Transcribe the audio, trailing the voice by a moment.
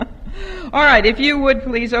All right, if you would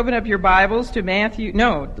please open up your Bibles to Matthew.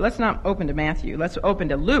 No, let's not open to Matthew. Let's open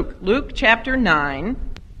to Luke. Luke chapter 9.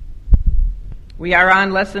 We are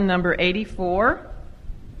on lesson number 84,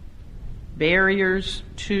 Barriers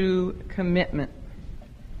to Commitment.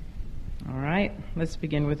 All right, let's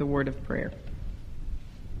begin with a word of prayer.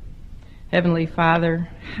 Heavenly Father,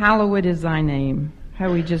 hallowed is thy name.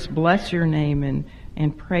 How we just bless your name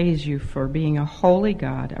and praise you for being a holy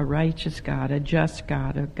God, a righteous God, a just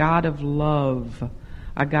God, a God of love,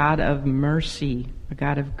 a God of mercy, a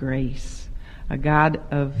God of grace, a God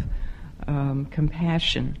of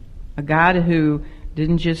compassion, a God who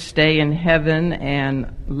didn't just stay in heaven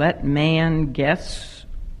and let man guess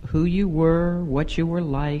who you were, what you were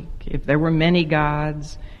like, if there were many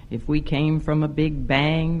gods, if we came from a big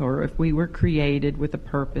bang, or if we were created with a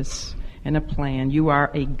purpose and a plan. You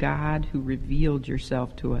are a God who revealed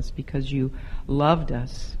yourself to us because you loved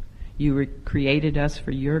us. You created us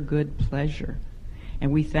for your good pleasure.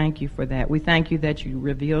 And we thank you for that. We thank you that you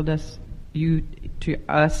revealed you to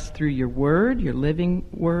us through your word, your living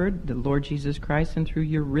word, the Lord Jesus Christ, and through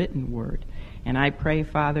your written word. And I pray,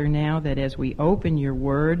 Father, now that as we open your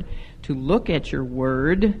word to look at your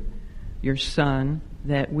word, your Son,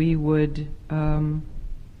 that we would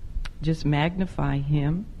just magnify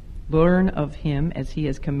him, learn of him as he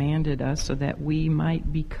has commanded us, so that we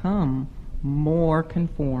might become more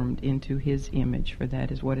conformed into his image, for that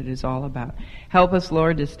is what it is all about. Help us,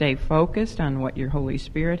 Lord, to stay focused on what your Holy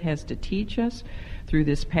Spirit has to teach us through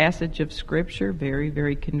this passage of Scripture, very,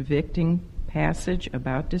 very convicting passage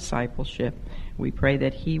about discipleship. We pray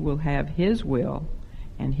that he will have his will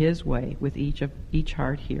and his way with each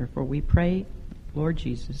heart here, for we pray, Lord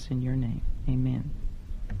Jesus, in your name. Amen.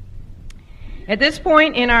 At this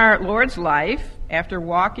point in our Lord's life, after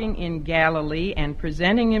walking in Galilee and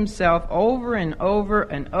presenting himself over and over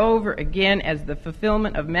and over again as the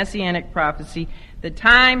fulfillment of messianic prophecy, the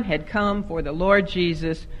time had come for the Lord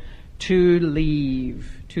Jesus to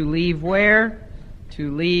leave. To leave where?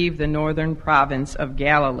 To leave the northern province of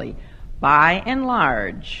Galilee. By and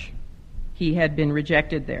large, he had been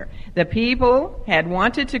rejected there. The people had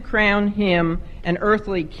wanted to crown him an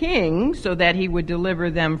earthly king so that he would deliver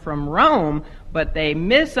them from Rome, but they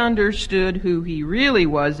misunderstood who he really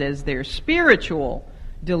was as their spiritual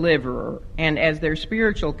deliverer and as their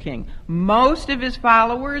spiritual king. Most of his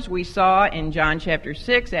followers, we saw in John chapter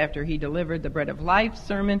 6, after he delivered the Bread of Life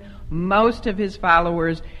sermon, most of his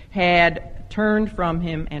followers had turned from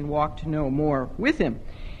him and walked no more with him.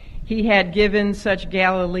 He had given such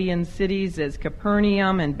Galilean cities as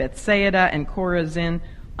Capernaum and Bethsaida and Chorazin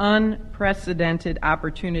unprecedented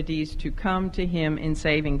opportunities to come to him in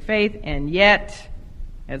saving faith, and yet,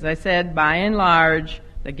 as I said, by and large,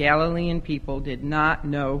 the Galilean people did not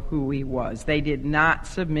know who he was. They did not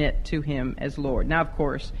submit to him as Lord. Now, of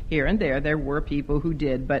course, here and there were people who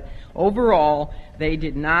did, but overall, they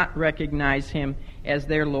did not recognize him as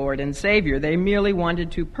their Lord and Savior. They merely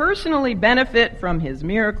wanted to personally benefit from his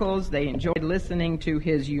miracles. They enjoyed listening to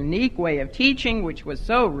his unique way of teaching, which was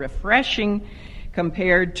so refreshing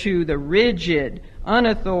compared to the rigid,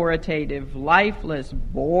 unauthoritative, lifeless,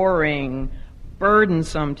 boring,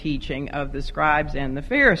 burdensome teaching of the scribes and the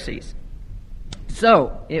Pharisees.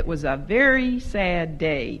 So, it was a very sad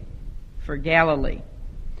day for Galilee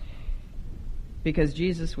because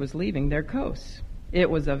Jesus was leaving their coast. It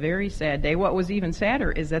was a very sad day. What was even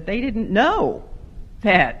sadder is that they didn't know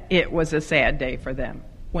that it was a sad day for them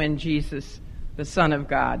when Jesus, the Son of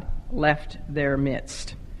God, left their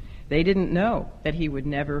midst. They didn't know that he would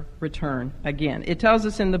never return again. It tells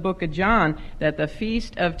us in the book of John that the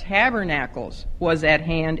Feast of Tabernacles was at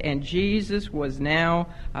hand and Jesus was now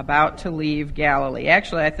about to leave Galilee.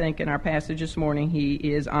 Actually, I think in our passage this morning, he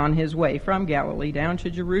is on his way from Galilee down to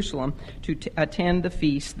Jerusalem to attend the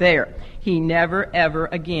feast there. He never, ever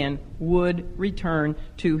again would return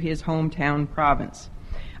to his hometown province.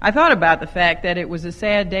 I thought about the fact that it was a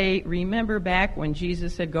sad day. Remember back when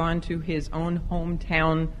Jesus had gone to his own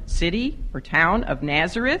hometown city or town of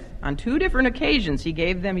Nazareth? On two different occasions,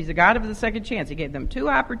 he's a God of the second chance. He gave them two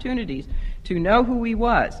opportunities to know who he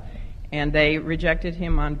was. And they rejected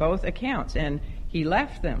him on both accounts. And he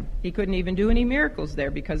left them. He couldn't even do any miracles there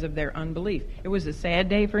because of their unbelief. It was a sad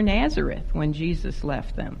day for Nazareth when Jesus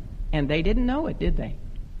left them. And they didn't know it, did they?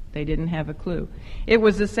 They didn't have a clue. It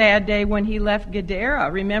was a sad day when he left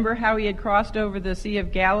Gadara. Remember how he had crossed over the Sea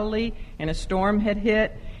of Galilee and a storm had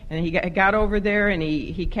hit? And he got over there and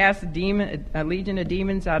he cast a legion of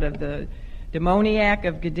demons out of the demoniac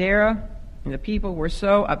of Gadara. And the people were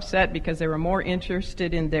so upset because they were more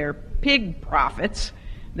interested in their pig prophets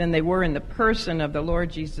than they were in the person of the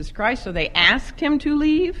Lord Jesus Christ. So they asked him to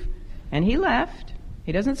leave, and he left.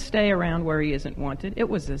 He doesn't stay around where he isn't wanted. It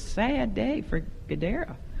was a sad day for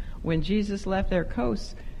Gadara when Jesus left their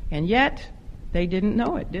coasts, and yet they didn't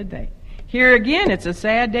know it, did they? Here again, it's a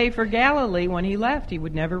sad day for Galilee when he left. He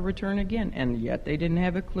would never return again, and yet they didn't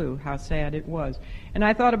have a clue how sad it was. And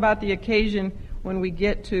I thought about the occasion when we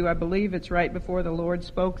get to, I believe it's right before the Lord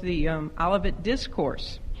spoke the Olivet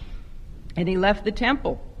Discourse, and he left the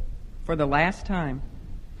temple for the last time.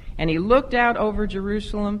 And he looked out over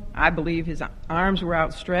Jerusalem. I believe his arms were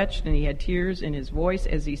outstretched, and he had tears in his voice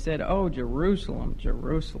as he said, "Oh, Jerusalem,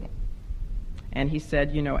 Jerusalem." And he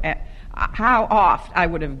said, how oft I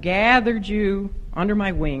would have gathered you under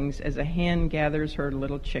my wings as a hen gathers her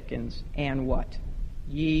little chickens. And what?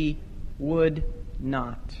 Ye would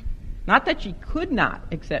not. Not that ye could not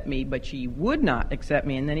accept me, but ye would not accept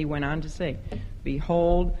me. And then he went on to say,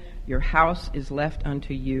 "Behold, your house is left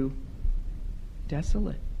unto you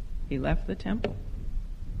desolate." He left the temple.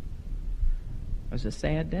 It was a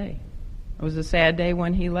sad day. It was a sad day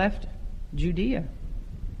when he left Judea.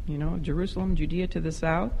 Jerusalem, Judea to the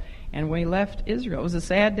south, and when he left Israel. It was a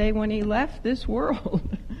sad day when he left this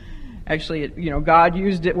world. Actually, God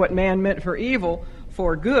used it, what man meant for evil,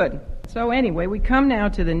 for good. So anyway, we come now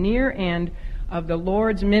to the near end of the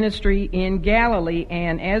Lord's ministry in Galilee,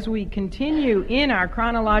 and as we continue in our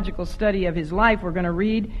chronological study of his life, we're going to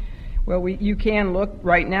read, you can look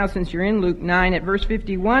right now since you're in Luke 9 at verse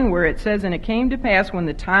 51, where it says, "And it came to pass when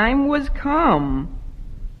the time was come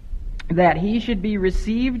that he should be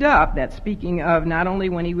received up," that's speaking of not only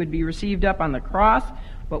when he would be received up on the cross,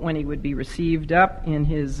 but when he would be received up in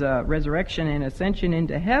his resurrection and ascension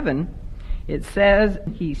into heaven. It says,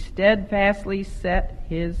 "He steadfastly set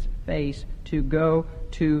his face to go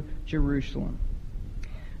to Jerusalem."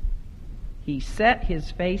 He set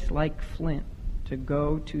his face like flint to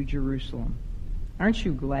go to Jerusalem. Aren't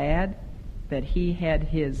you glad that he had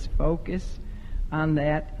his focus on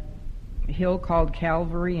that hill called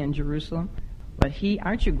Calvary in Jerusalem? But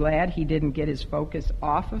aren't you glad he didn't get his focus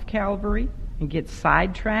off of Calvary and get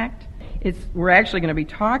sidetracked? We're actually going to be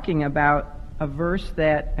talking about a verse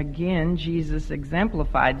that, again, Jesus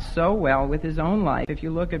exemplified so well with his own life. If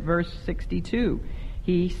you look at verse 62,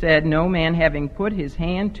 he said, "No man having put his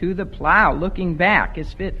hand to the plow, looking back,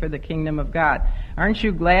 is fit for the kingdom of God." Aren't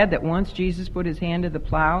you glad that once Jesus put his hand to the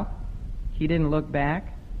plow, he didn't look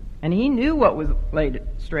back? And he knew what was laid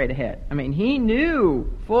straight ahead. He knew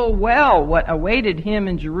full well what awaited him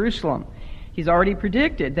in Jerusalem. He's already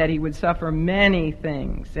predicted that he would suffer many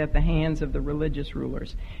things at the hands of the religious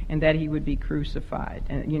rulers, and that he would be crucified.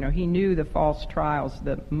 And, he knew the false trials,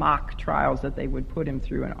 the mock trials that they would put him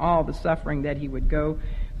through, and all the suffering that he would go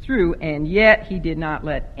through, and yet he did not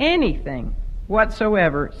let anything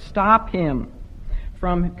whatsoever stop him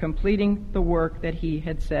from completing the work that he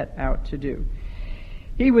had set out to do.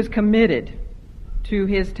 He was committed to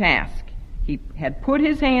his task. He had put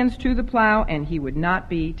his hands to the plow, and he would not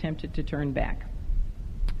be tempted to turn back.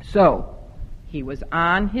 So, he was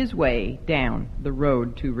on his way down the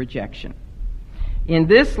road to rejection. In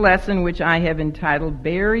this lesson, which I have entitled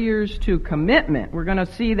Barriers to Commitment, we're going to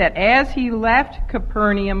see that as he left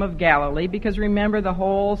Capernaum of Galilee, because remember the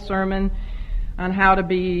whole sermon on how to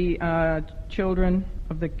be children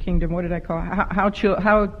of the kingdom, what did I call it?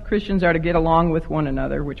 How Christians are to get along with one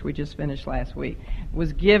another, which we just finished last week,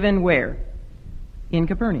 was given where? In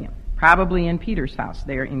Capernaum. Probably in Peter's house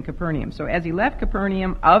there in Capernaum. So as he left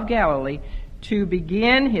Capernaum of Galilee to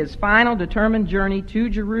begin his final determined journey to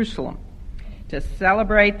Jerusalem to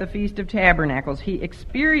celebrate the Feast of Tabernacles, he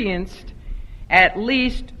experienced at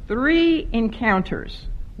least 3 encounters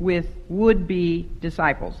with would-be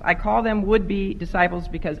disciples. I call them would-be disciples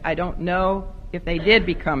because I don't know if they did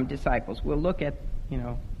become disciples. We'll look at,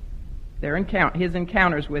 his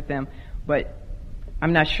encounters with them, but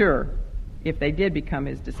I'm not sure if they did become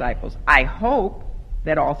his disciples. I hope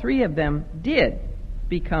that all 3 of them did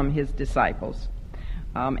become his disciples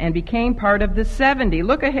and became part of the 70.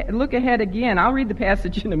 Look ahead again. I'll read the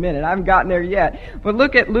passage in a minute. I haven't gotten there yet. But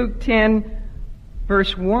look at Luke 10,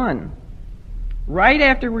 verse 1. Right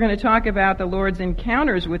after we're going to talk about the Lord's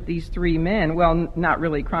encounters with these 3 men, well, not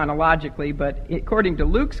really chronologically, but according to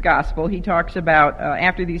Luke's gospel, he talks about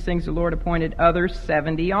after these things the Lord appointed other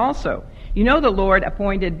 70 also. The Lord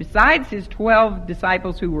appointed, besides his 12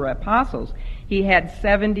 disciples who were apostles, he had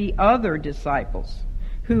 70 other disciples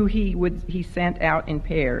who he sent out in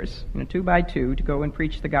pairs, 2 by 2, to go and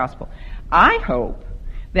preach the gospel. I hope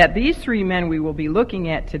that these 3 men we will be looking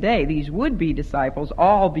at today, these would-be disciples,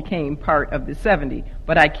 all became part of the 70,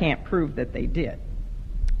 but I can't prove that they did.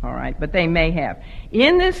 All right, but they may have.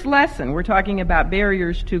 In this lesson, we're talking about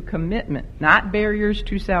barriers to commitment, not barriers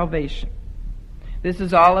to salvation. This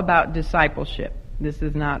is all about discipleship. This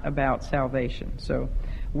is not about salvation. So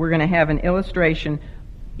we're going to have an illustration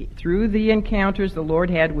through the encounters the Lord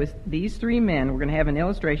had with these three men. We're going to have an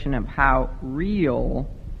illustration of how real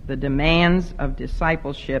the demands of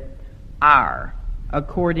discipleship are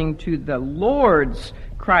according to the Lord's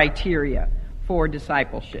criteria for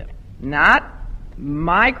discipleship. Not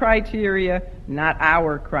my criteria, not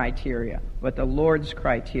our criteria, but the Lord's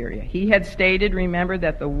criteria. He had stated, remember,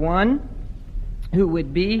 that the one who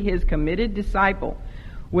would be his committed disciple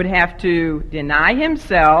would have to deny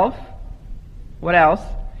himself. What else?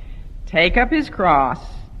 Take up his cross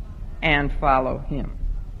and follow him.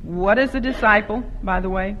 What is a disciple, by the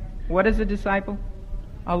way? What is a disciple?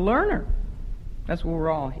 A learner. That's what we're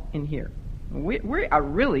all in here. We are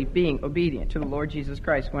really being obedient to the Lord Jesus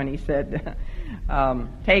Christ when he said,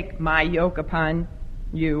 take my yoke upon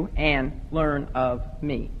you and learn of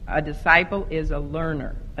me. A disciple is a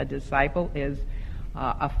learner. A disciple is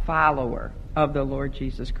a follower of the Lord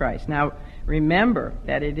Jesus Christ. Now, remember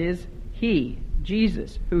that it is he,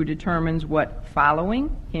 Jesus, who determines what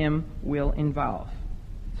following him will involve.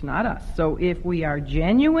 It's not us. So if we are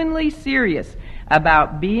genuinely serious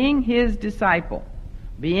about being his disciple,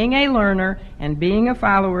 being a learner, and being a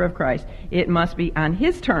follower of Christ, it must be on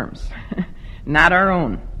his terms, not our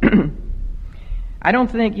own. I don't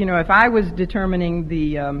think, if I was determining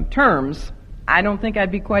the terms, I don't think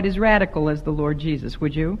I'd be quite as radical as the Lord Jesus,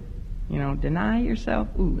 would you? Deny yourself.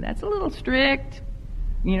 Ooh, that's a little strict.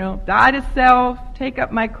 Die to self, take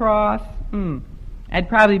up my cross. I'd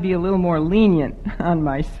probably be a little more lenient on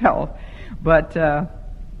myself. But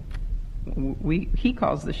he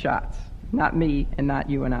calls the shots, not me and not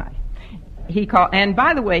you and I. And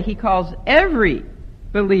by the way, he calls every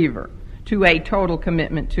believer to a total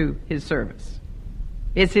commitment to his service.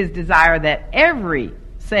 It's his desire that every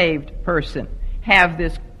saved person have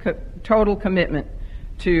this total commitment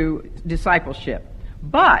to discipleship.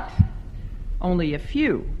 But only a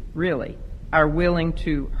few, really, are willing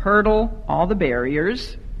to hurdle all the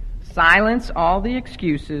barriers, silence all the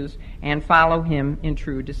excuses, and follow him in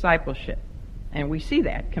true discipleship. And we see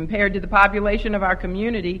that compared to the population of our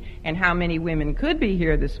community and how many women could be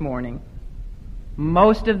here this morning.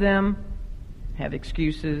 Most of them have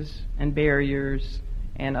excuses and barriers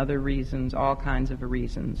and other reasons, all kinds of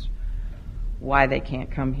reasons, why they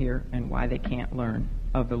can't come here and why they can't learn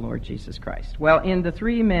of the Lord Jesus Christ. Well, in the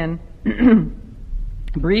three men very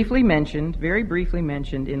briefly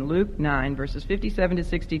mentioned in Luke 9, verses 57 to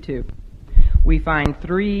 62, we find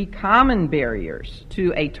three common barriers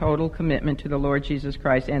to a total commitment to the Lord Jesus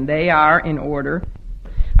Christ, and they are in order.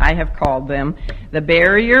 I have called them the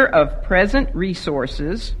barrier of present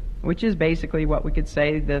resources, which is basically what we could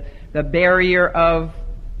say the barrier of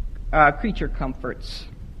creature comforts,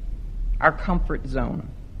 our comfort zone.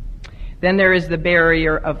 Then there is the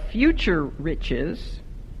barrier of future riches,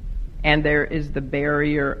 and there is the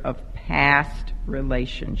barrier of past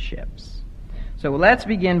relationships. So let's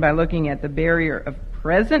begin by looking at the barrier of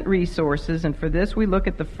present resources, and for this we look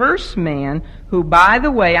at the first man who, by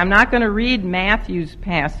the way, I'm not going to read Matthew's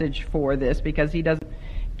passage for this because he doesn't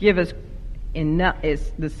give us enough,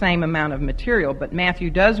 it's the same amount of material, but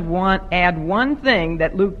Matthew does add one thing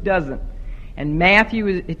that Luke doesn't. And Matthew,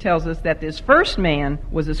 it tells us that this first man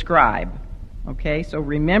was a scribe. Okay, so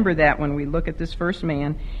remember that when we look at this first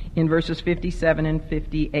man in verses 57 and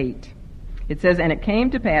 58. It says, and it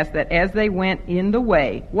came to pass that as they went in the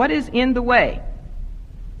way. What is in the way?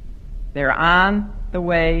 They're on the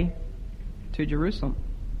way to Jerusalem.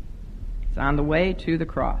 It's on the way to the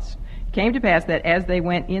cross. It came to pass that as they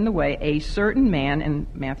went in the way, a certain man, and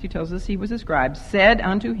Matthew tells us he was a scribe, said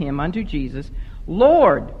unto him, unto Jesus,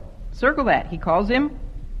 Lord. Circle that. He calls him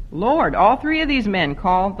Lord. All three of these men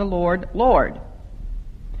call the Lord, Lord.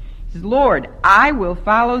 He says, Lord, I will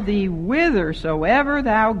follow thee whithersoever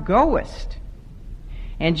thou goest.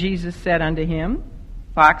 And Jesus said unto him,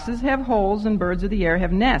 Foxes have holes, and birds of the air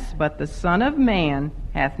have nests, but the Son of Man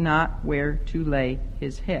hath not where to lay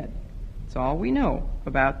his head. That's all we know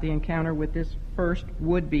about the encounter with this first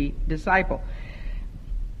would-be disciple.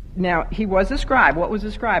 Now, he was a scribe. What was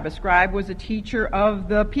a scribe? A scribe was a teacher of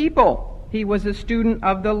the people. He was a student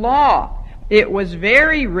of the law. It was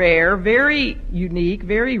very rare, very unique,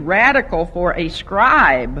 very radical for a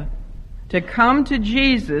scribe to come to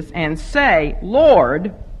Jesus and say,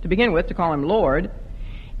 Lord, to begin with, to call him Lord.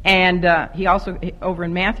 And he also, over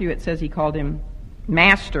in Matthew, it says he called him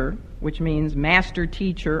Master, which means master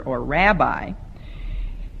teacher or rabbi.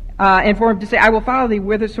 And for him to say, I will follow thee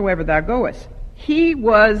whithersoever thou goest. He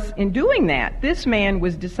was, in doing that, this man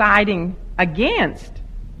was deciding against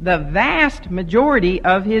the vast majority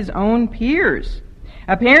of his own peers.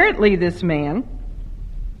 Apparently this man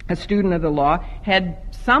a student of the law, had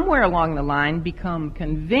somewhere along the line become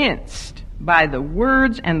convinced by the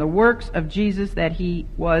words and the works of Jesus that he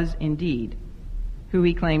was indeed who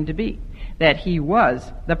he claimed to be, that he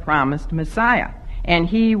was the promised Messiah. And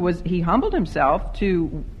he humbled himself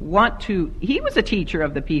to he was a teacher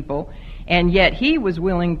of the people, and yet he was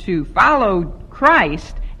willing to follow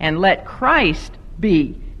Christ and let Christ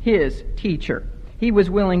be his teacher. He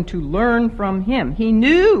was willing to learn from him. He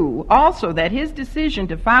knew also that his decision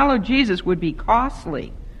to follow Jesus would be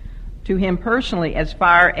costly to him personally as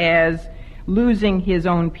far as losing his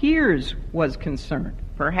own peers was concerned.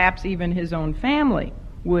 Perhaps even his own family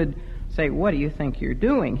would say, "What do you think you're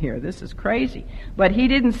doing here? This is crazy." But he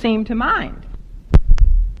didn't seem to mind.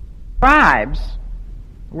 Scribes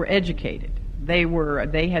were educated.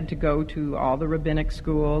 They had to go to all the rabbinic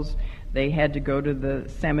schools. They had to go to the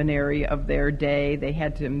seminary of their day. They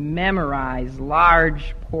had to memorize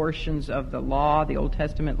large portions of the law, the Old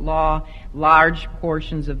Testament law, large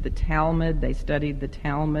portions of the Talmud. They studied the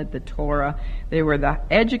Talmud, the Torah. They were the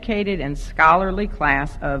educated and scholarly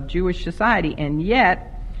class of Jewish society. And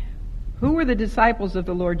yet, who were the disciples of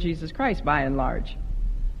the Lord Jesus Christ, by and large?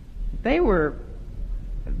 They were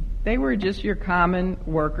just your common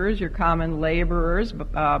workers, your common laborers.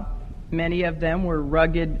 Many of them were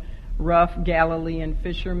rugged, rough Galilean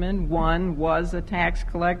fishermen. One was a tax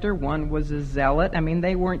collector. One was a zealot. I mean,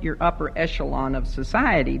 they weren't your upper echelon of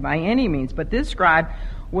society by any means. But this scribe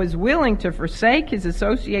was willing to forsake his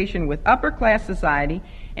association with upper class society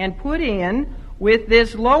and put in with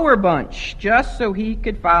this lower bunch just so he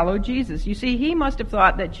could follow Jesus. You see, he must have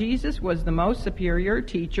thought that Jesus was the most superior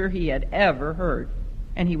teacher he had ever heard.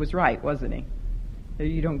 And he was right, wasn't he?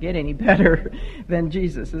 You don't get any better than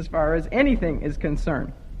Jesus as far as anything is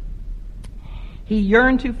concerned. He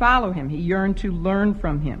yearned to follow him. He yearned to learn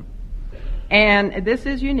from him. And this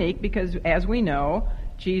is unique because, as we know,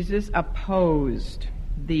 Jesus opposed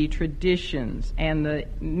the traditions and the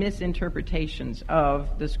misinterpretations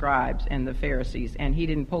of the scribes and the Pharisees, and he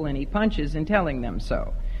didn't pull any punches in telling them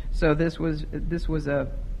so. So this was a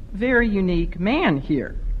very unique man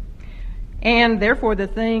here. And therefore,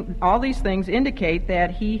 all these things indicate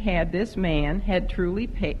that this man had truly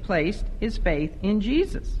placed his faith in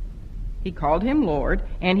Jesus. He called him Lord,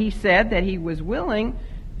 and he said that he was willing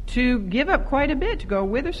to give up quite a bit to go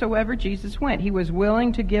whithersoever Jesus went. He was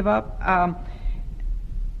willing to give up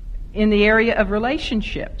in the area of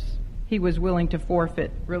relationships. He was willing to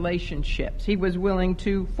forfeit relationships. He was willing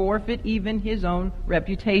to forfeit even his own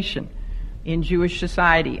reputation in Jewish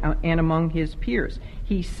society and among his peers.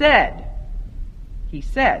 He said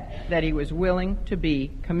that he was willing to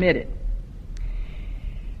be committed.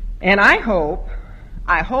 And I hope,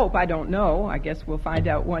 I don't know, I guess we'll find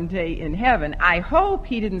out one day in heaven, I hope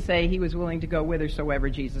he didn't say he was willing to go whithersoever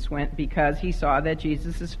Jesus went because he saw that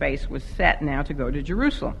Jesus' face was set now to go to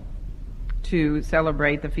Jerusalem to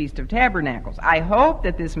celebrate the Feast of Tabernacles. I hope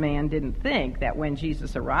that this man didn't think that when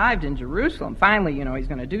Jesus arrived in Jerusalem, finally, he's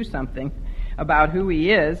going to do something about who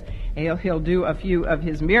he is. He'll do a few of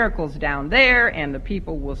his miracles down there, and the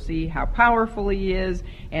people will see how powerful he is,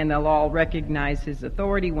 and they'll all recognize his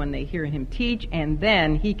authority when they hear him teach, and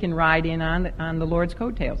then he can ride in on the Lord's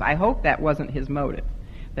coattails. I hope that wasn't his motive,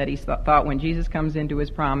 that he thought when Jesus comes into his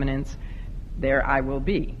prominence, there I will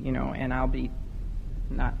be, and I'll be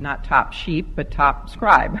not top sheep, but top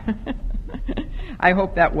scribe. I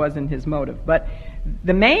hope that wasn't his motive. But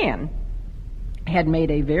the man had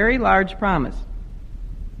made a very large promise,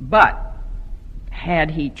 but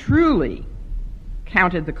had he truly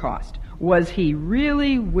counted the cost? Was he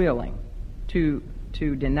really willing to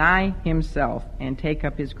deny himself and take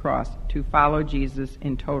up his cross to follow Jesus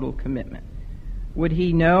in total commitment? Would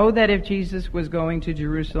he know that if Jesus was going to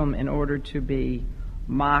Jerusalem in order to be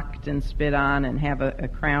mocked and spit on and have a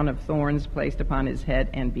crown of thorns placed upon his head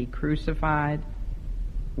and be crucified,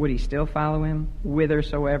 would he still follow him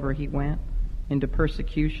whithersoever he went, into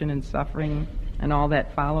persecution and suffering and all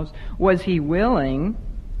that follows? Was he willing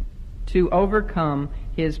to overcome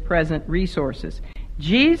his present resources?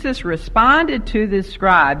 Jesus responded to this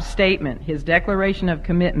scribe's statement, his declaration of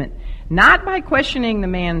commitment, not by questioning the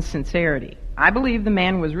man's sincerity. I believe the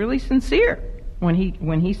man was really sincere when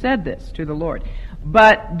he said this to the Lord.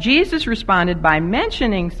 But Jesus responded by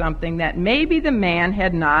mentioning something that maybe the man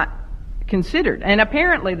had not considered. And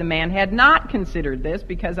apparently the man had not considered this,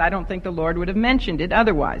 because I don't think the Lord would have mentioned it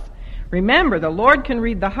otherwise. Remember, the Lord can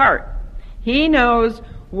read the heart. He knows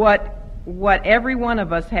what every one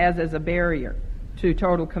of us has as a barrier to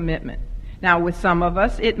total commitment. Now, with some of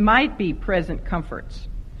us, it might be present comforts.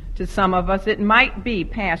 To some of us, it might be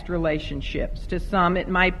past relationships. To some, it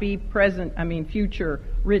might be future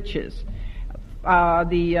riches.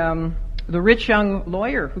 the rich young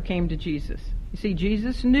lawyer who came to Jesus. You see,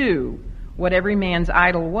 Jesus knew what every man's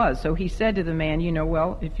idol was. So he said to the man,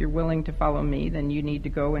 well, if you're willing to follow me, then you need to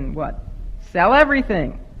go and what? Sell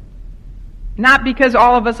everything. Not because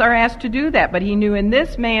all of us are asked to do that, but he knew in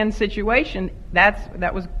this man's situation,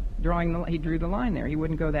 that was he drew the line there. He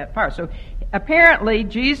wouldn't go that far. So apparently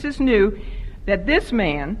Jesus knew that this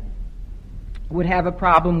man would have a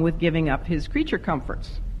problem with giving up his creature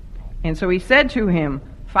comforts. And so he said to him,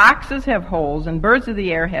 foxes have holes and birds of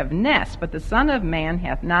the air have nests, but the Son of Man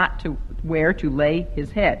hath not to where to lay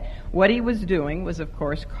his head. What he was doing was, of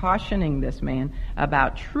course, cautioning this man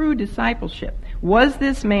about true discipleship. Was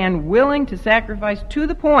this man willing to sacrifice to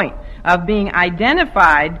the point of being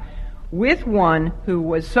identified with one who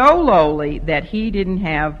was so lowly that he didn't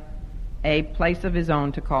have a place of his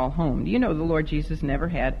own to call home? Do you know the Lord Jesus never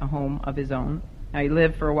had a home of his own? Now, he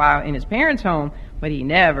lived for a while in his parents' home, but he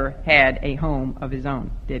never had a home of his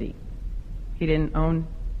own, did he? He didn't own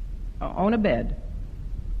a bed,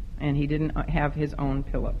 and he didn't have his own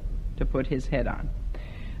pillow to put his head on,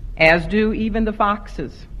 as do even the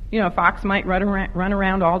foxes. A fox might run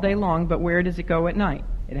around all day long, but where does it go at night?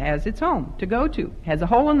 It has its home to go to. It has a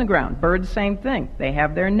hole in the ground. Birds, same thing. They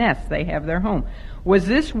have their nests. They have their home. Was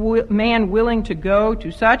this man willing to go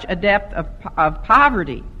to such a depth of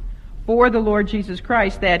poverty for the Lord Jesus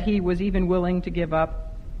Christ that he was even willing to give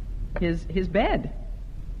up his bed?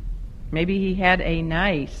 Maybe he had a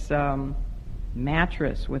nice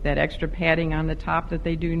mattress with that extra padding on the top that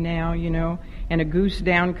they do now, and a goose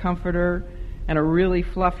down comforter and a really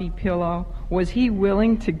fluffy pillow. Was he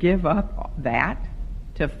willing to give up that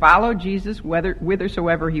to follow Jesus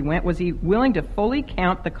whithersoever he went? Was he willing to fully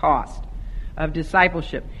count the cost of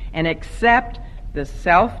discipleship and accept the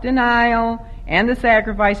self-denial and the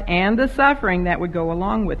sacrifice and the suffering that would go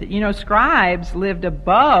along with it? Scribes lived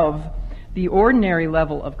above the ordinary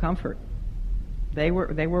level of comfort. They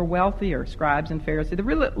were wealthier, scribes and Pharisees. The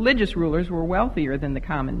religious rulers were wealthier than the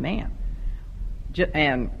common man.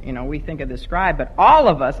 And, we think of the scribe, but all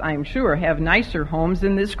of us, I'm sure, have nicer homes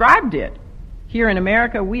than this scribe did. Here in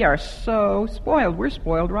America, we are so spoiled. We're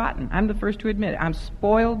spoiled rotten. I'm the first to admit it. I'm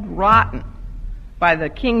spoiled rotten by the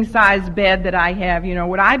king-size bed that I have.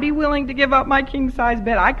 Would I be willing to give up my king-size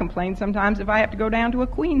bed? I complain sometimes if I have to go down to a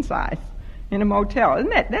queen-size in a motel.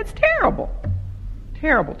 That's terrible.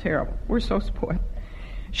 Terrible, terrible. We're so spoiled.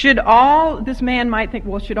 This man might think,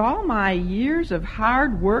 well, should all my years of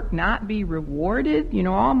hard work not be rewarded?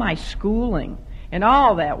 All my schooling and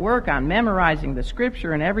all that work on memorizing the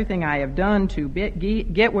Scripture and everything I have done to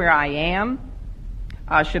get where I am,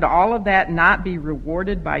 should all of that not be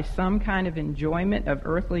rewarded by some kind of enjoyment of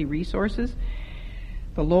earthly resources?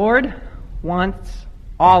 The Lord wants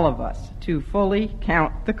all of us to fully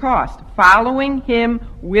count the cost. Following him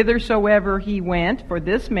whithersoever he went, for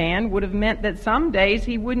this man would have meant that some days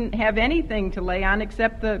he wouldn't have anything to lay on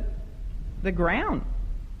except the ground.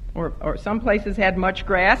 Or some places had much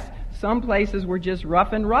grass, some places were just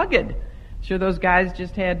rough and rugged. Sure, those guys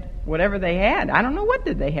just had whatever they had. I don't know, what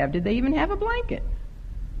did they have? Did they even have a blanket?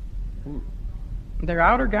 Their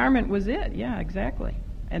outer garment was it. Yeah, exactly.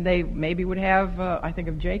 And they maybe would have, I think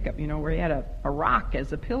of Jacob, where he had a rock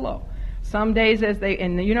as a pillow. Some days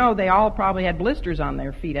they all probably had blisters on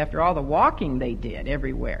their feet after all the walking they did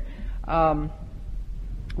everywhere.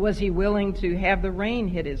 Was he willing to have the rain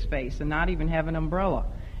hit his face and not even have an umbrella?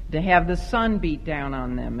 To have the sun beat down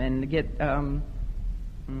on them and get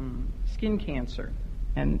skin cancer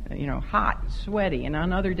and, hot, sweaty, and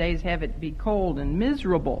on other days have it be cold and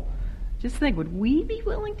miserable? Just think, would we be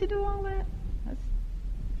willing to do all that?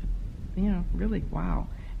 Really, wow.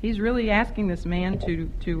 He's really asking this man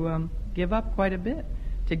to give up quite a bit,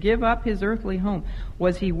 to give up his earthly home.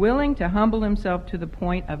 Was he willing to humble himself to the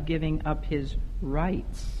point of giving up his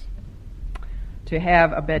rights to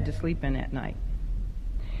have a bed to sleep in at night?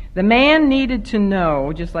 The man needed to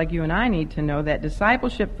know, just like you and I need to know, that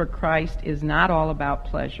discipleship for Christ is not all about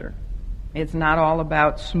pleasure. It's not all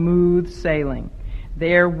about smooth sailing.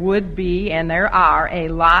 There would be, and there are, a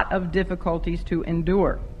lot of difficulties to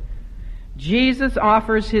endure. Jesus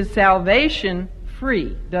offers his salvation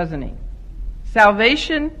free, doesn't he?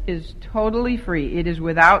 Salvation is totally free. It is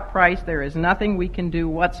without price. There is nothing we can do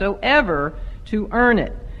whatsoever to earn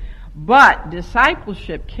it. But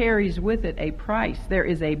discipleship carries with it a price. There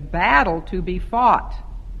is a battle to be fought.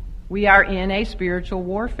 We are in a spiritual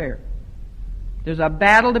warfare. There's a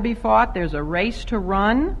battle to be fought. There's a race to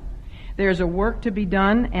run. There's a work to be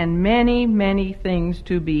done, and many, many things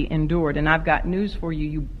to be endured. And I've got news for you.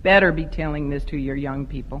 You better be telling this to your young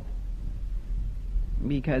people,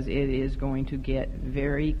 because it is going to get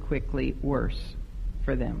very quickly worse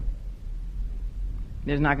for them.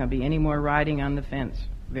 There's not going to be any more riding on the fence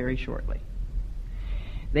very shortly.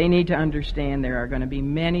 They need to understand there are going to be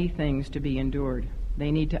many things to be endured.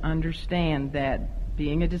 They need to understand that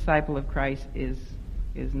being a disciple of Christ is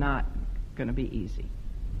not going to be easy.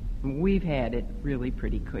 We've had it really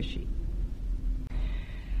pretty cushy.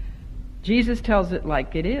 Jesus tells it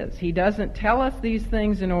like it is. He doesn't tell us these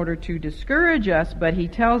things in order to discourage us, but he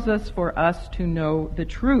tells us for us to know the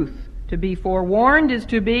truth. To be forewarned is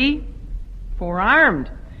to be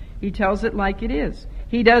forearmed. He tells it like it is.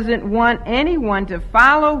 He doesn't want anyone to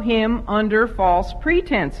follow him under false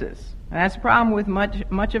pretenses. And that's the problem with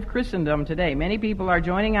much of Christendom today. Many people are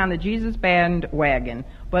joining on the Jesus bandwagon,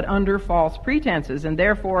 but under false pretenses. And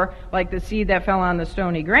therefore, like the seed that fell on the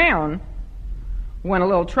stony ground, when a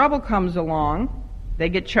little trouble comes along, they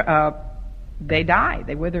die.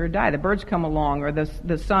 They wither or die. The birds come along, or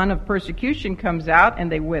the sun of persecution comes out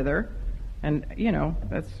and they wither. And,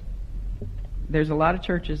 there's a lot of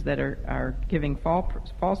churches that are giving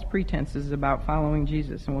false pretenses about following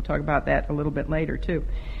Jesus. And we'll talk about that a little bit later, too.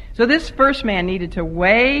 So this first man needed to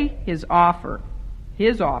weigh his own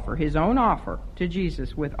offer to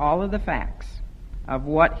Jesus with all of the facts of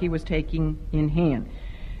what he was taking in hand.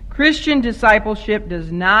 Christian discipleship does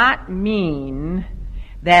not mean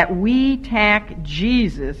that we tack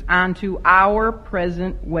Jesus onto our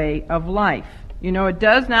present way of life. It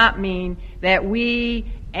does not mean that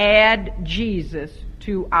we add Jesus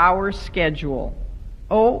to our schedule.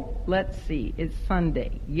 Oh, let's see, it's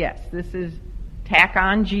Sunday. Yes, this is tack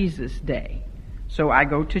on Jesus Day, so I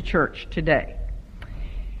go to church today.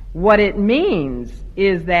 What it means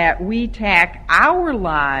is that we tack our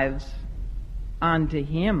lives onto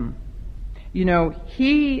him. We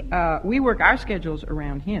work our schedules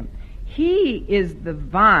around him. He is the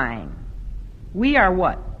vine. We are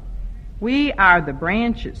what? We are the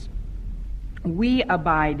branches. We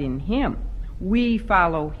abide in him. We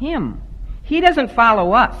follow him. He doesn't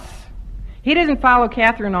follow us. He doesn't follow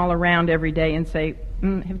Catherine all around every day and say,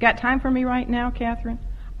 have you got time for me right now, Catherine?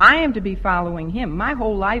 I am to be following him. My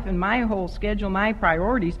whole life and my whole schedule, my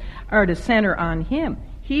priorities are to center on him.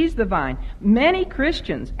 He's the vine. Many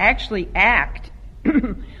Christians actually act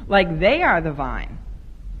like they are the vine.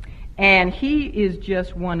 And he is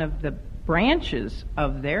just one of the branches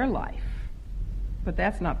of their life. But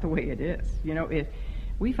that's not the way it is. If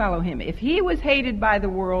we follow him. If he was hated by the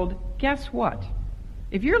world, guess what?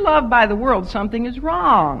 If you're loved by the world, something is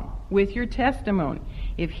wrong with your testimony.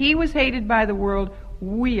 If he was hated by the world,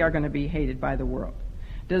 we are going to be hated by the world.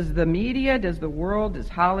 Does the media, does the world, does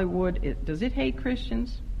Hollywood, does it hate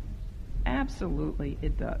Christians? Absolutely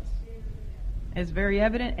it does. It's very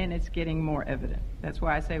evident, and it's getting more evident. That's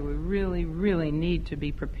why I say we really, really need to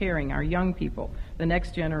be preparing our young people, the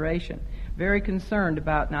next generation. Very concerned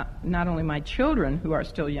about not only my children who are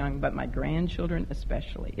still young, but my grandchildren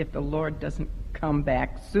especially, if the Lord doesn't come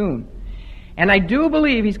back soon. And I do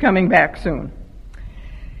believe he's coming back soon.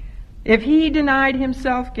 If he denied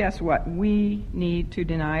himself, guess what? We need to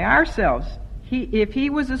deny ourselves. If he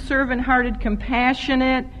was a servant-hearted,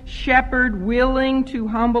 compassionate shepherd, willing to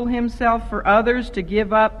humble himself for others, to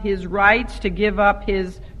give up his rights, to give up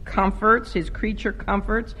his comforts, his creature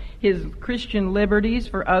comforts, his Christian liberties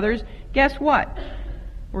for others, guess what?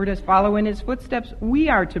 We're to follow in his footsteps. We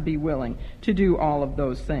are to be willing to do all of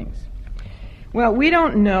those things. Well, we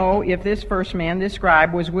don't know if this first man, this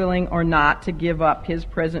scribe, was willing or not to give up his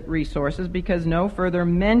present resources because no further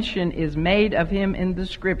mention is made of him in the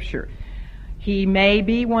Scripture. He may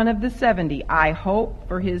be one of the 70. I hope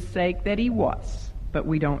for his sake that he was, but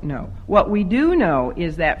we don't know. What we do know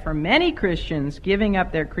is that for many Christians, giving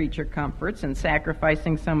up their creature comforts and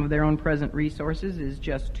sacrificing some of their own present resources is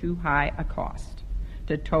just too high a cost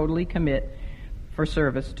to totally commit for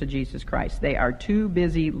service to Jesus Christ. They are too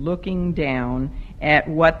busy looking down at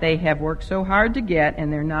what they have worked so hard to get,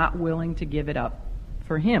 and they're not willing to give it up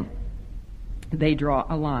for him. They draw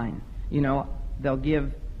a line. They'll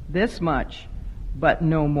give this much, but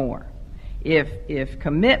no more. If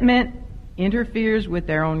commitment interferes with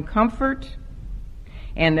their own comfort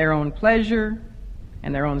and their own pleasure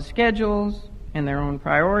and their own schedules and their own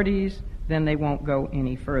priorities, then they won't go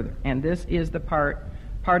any further. And this is the part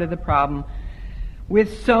of the problem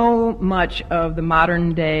with so much of the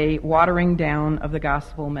modern day watering down of the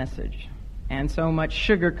gospel message, and so much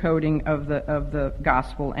sugarcoating of the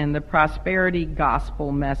gospel, and the prosperity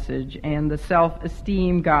gospel message, and the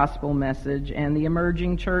self-esteem gospel message, and the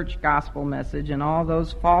emerging church gospel message, and all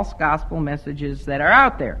those false gospel messages that are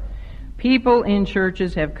out there. People in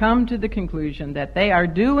churches have come to the conclusion that they are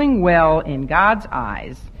doing well in God's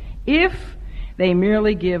eyes if they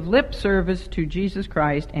merely give lip service to Jesus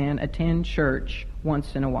Christ and attend church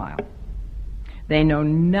once in a while. They know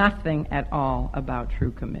nothing at all about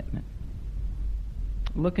true commitment.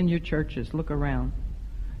 Look in your churches. Look around.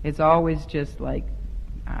 It's always just like,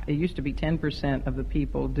 it used to be 10% of the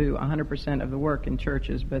people do 100% of the work in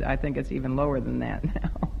churches, but I think it's even lower than that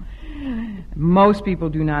now. Most people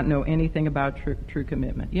do not know anything about true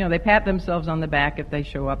commitment. They pat themselves on the back if they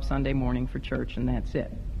show up Sunday morning for church, and that's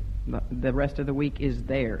it. The rest of the week is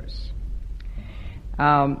theirs.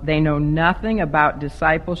 They know nothing about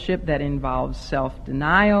discipleship that involves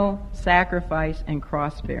self-denial, sacrifice, and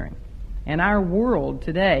cross-bearing. And our world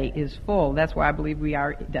today is full. That's why I believe we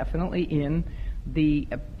are definitely in the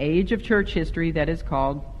age of church history that is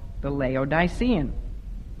called the Laodicean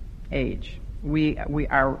age.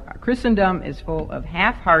 Our Christendom is full of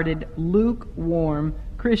half-hearted, lukewarm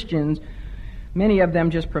Christians, many of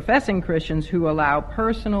them just professing Christians, who allow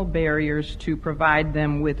personal barriers to provide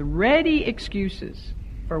them with ready excuses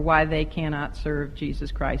for why they cannot serve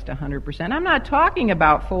Jesus Christ 100%. I'm not talking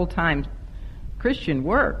about full-time Christian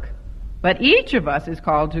work, but each of us is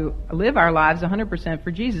called to live our lives 100%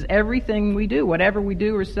 for Jesus. Everything we do, whatever we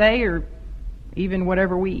do or say, or even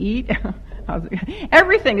whatever we eat,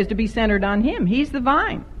 everything is to be centered on Him. He's the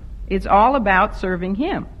vine. It's all about serving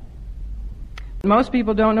Him. Most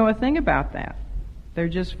people don't know a thing about that. They're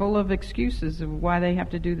just full of excuses of why they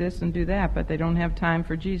have to do this and do that, but they don't have time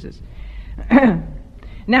for Jesus.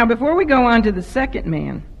 Now, before we go on to the second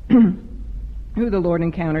man who the Lord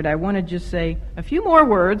encountered, I want to just say a few more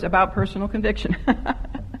words about personal conviction.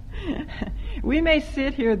 We may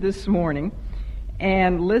sit here this morning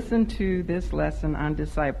and listen to this lesson on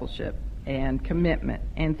discipleship and commitment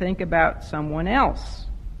and think about someone else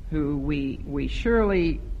who we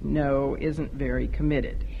surely know isn't very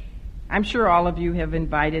committed. I'm sure all of you have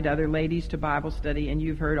invited other ladies to Bible study, and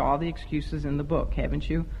you've heard all the excuses in the book, haven't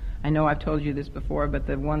you? I know I've told you this before, but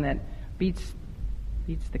the one that beats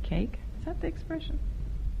the cake? Is that the expression?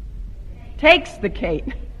 Takes the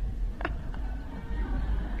cake.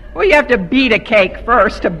 Well, you have to beat a cake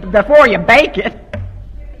first before you bake it.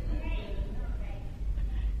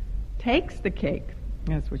 Takes the cake.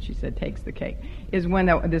 That's what she said, takes the cake. Is when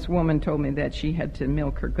this woman told me that she had to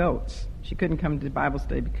milk her goats. She couldn't come to Bible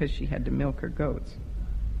study because she had to milk her goats.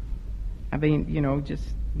 I mean,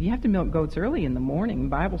 you have to milk goats early in the morning.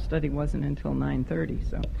 Bible study wasn't until 9:30,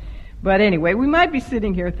 so. But anyway, we might be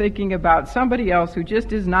sitting here thinking about somebody else who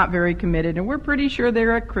just is not very committed, and we're pretty sure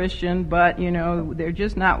they're a Christian, but, they're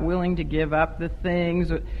just not willing to give up the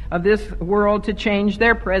things of this world to change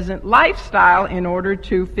their present lifestyle in order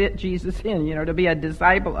to fit Jesus in, to be a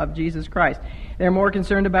disciple of Jesus Christ. They're more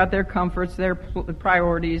concerned about their comforts, their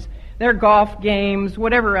priorities, their golf games,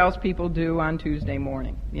 whatever else people do on Tuesday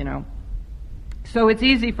morning, So it's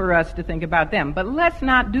easy for us to think about them, but let's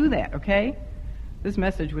not do that, okay? This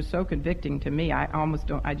message was so convicting to me, I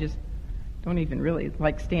just don't even really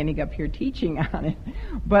like standing up here teaching on it.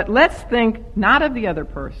 But let's think not of the other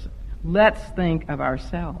person. Let's think of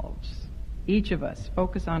ourselves. Each of us,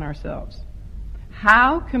 focus on ourselves.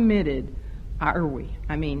 How committed are we?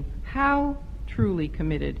 How truly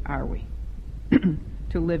committed are we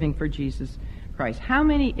to living for Jesus Christ? How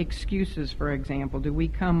many excuses, for example, do we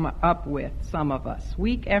come up with, some of us,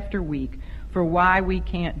 week after week, for why we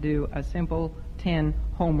can't do a simple 10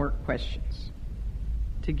 homework questions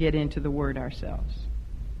to get into the Word ourselves?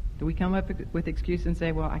 Do we come up with excuses and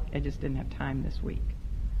say, well, I just didn't have time this week?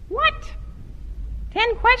 What?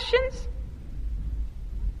 10 questions?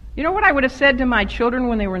 You know what I would have said to my children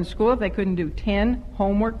when they were in school if they couldn't do 10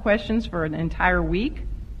 homework questions for an entire week?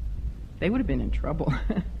 They would have been in trouble.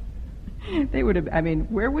 They would have,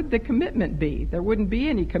 where would the commitment be? There wouldn't be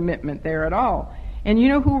any commitment there at all. And you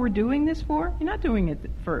know who we're doing this for? You're not doing it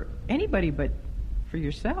for anybody but for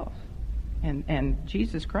yourself and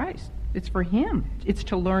Jesus Christ. It's for Him. It's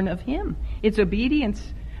to learn of Him. It's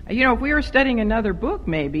obedience. If we were studying another book,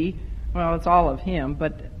 maybe, well, it's all of Him,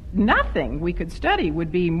 but nothing we could study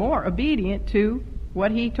would be more obedient to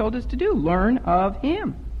what He told us to do, learn of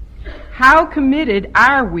Him. How committed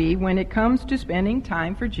are we when it comes to spending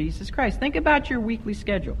time for Jesus Christ? Think about your weekly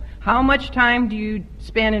schedule. How much time do you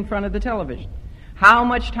spend in front of the television? How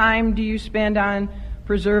much time do you spend on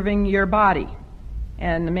preserving your body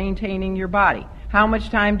and maintaining your body? How much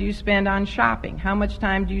time do you spend on shopping? How much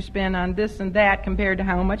time do you spend on this and that compared to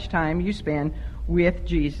how much time you spend with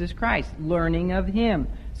Jesus Christ, learning of Him,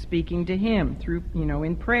 speaking to Him through,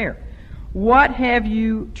 in prayer? What have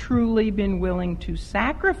you truly been willing to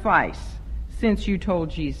sacrifice since you told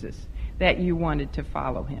Jesus that you wanted to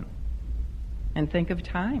follow Him? And think of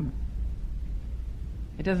time.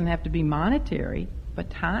 It doesn't have to be monetary, but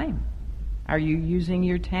time. Are you using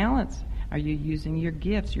your talents? Are you using your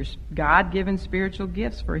gifts, your God-given spiritual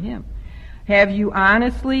gifts for Him? Have you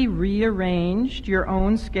honestly rearranged your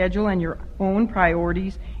own schedule and your own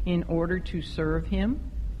priorities in order to serve Him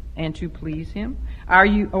and to please Him? Are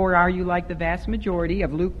you like the vast majority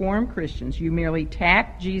of lukewarm Christians? You merely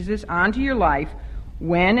tack Jesus onto your life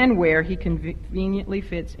when and where He conveniently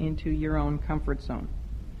fits into your own comfort zone.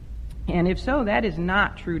 And if so, that is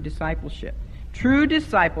not true discipleship. True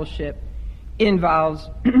discipleship involves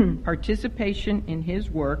participation in His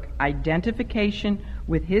work, identification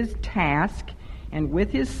with His task and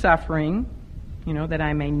with His suffering, that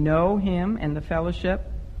I may know Him and the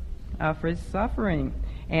fellowship for His suffering.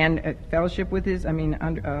 And fellowship with His,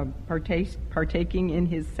 partaking in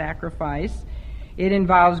His sacrifice. It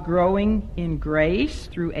involves growing in grace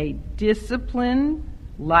through a disciplined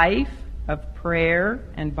life of prayer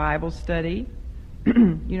and Bible study.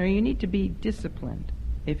 You need to be disciplined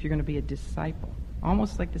if you're going to be a disciple.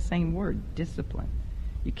 Almost like the same word, discipline.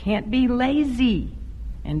 You can't be lazy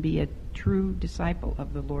and be a true disciple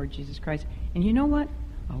of the Lord Jesus Christ. And you know what?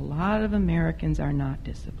 A lot of Americans are not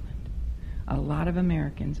disciplined. A lot of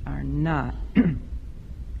Americans are not,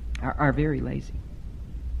 are very lazy.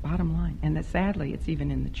 Bottom line. And that sadly, it's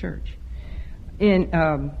even in the church.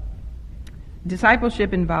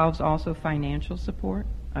 Discipleship involves also financial support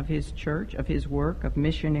of His church, of His work, of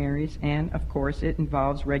missionaries, and of course it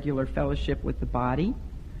involves regular fellowship with the body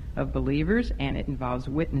of believers, and it involves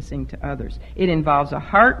witnessing to others. It involves a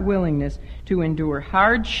heart willingness to endure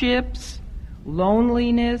hardships,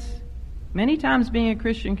 loneliness. Many times being a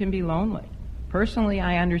Christian can be lonely. Personally,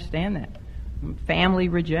 I understand that. Family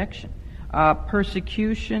rejection,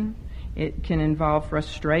 persecution. It can involve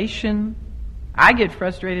frustration. I get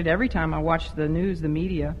frustrated every time I watch the news, the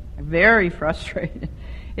media. Very frustrated.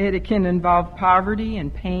 It can involve poverty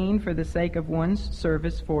and pain for the sake of one's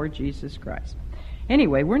service for Jesus Christ.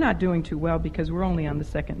 Anyway, we're not doing too well because we're only on the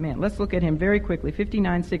second man. Let's look at him very quickly.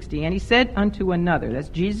 59:60. And he said unto another, that's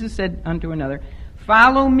Jesus said unto another,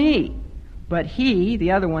 follow me. But he,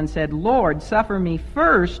 the other one, said, Lord, suffer me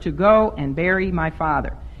first to go and bury my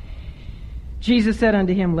father. Jesus said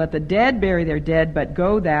unto him, let the dead bury their dead, but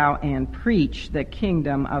go thou and preach the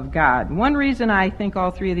kingdom of God. One reason I think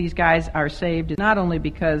all three of these guys are saved is not only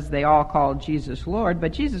because they all called Jesus Lord,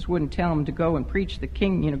 but Jesus wouldn't tell them to go and preach the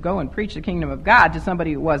go and preach the kingdom of God to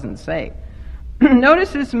somebody who wasn't saved.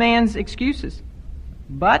 Notice this man's excuses.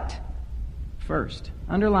 But first.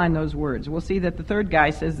 Underline those words. We'll see that the third guy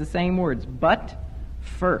says the same words. But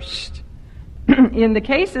first. In the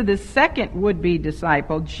case of the second would-be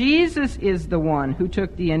disciple, Jesus is the one who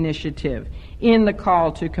took the initiative in the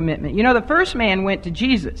call to commitment. The first man went to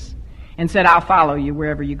Jesus and said, I'll follow you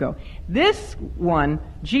wherever you go. This one,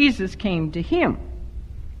 Jesus came to him.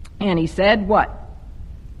 And he said what?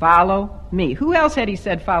 Follow me. Who else had he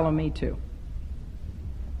said follow me to?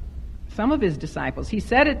 Some of his disciples. He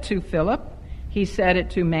said it to Philip. He said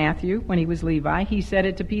it to Matthew when he was Levi. He said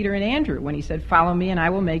it to Peter and Andrew when he said, follow me and I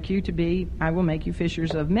will make you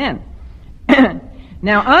fishers of men.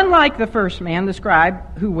 Now, unlike the first man, the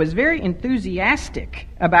scribe, who was very enthusiastic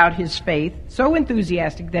about his faith, so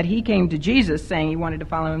enthusiastic that he came to Jesus saying he wanted to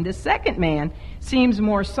follow him, this second man seems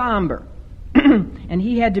more somber. And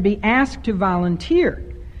he had to be asked to volunteer.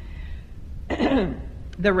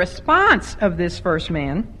 The response of this first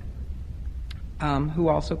man, who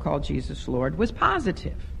also called Jesus Lord, was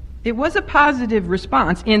positive. It was a positive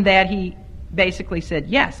response in that he basically said,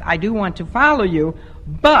 yes, I do want to follow you,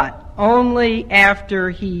 but only after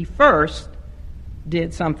he first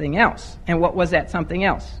did something else. And what was that something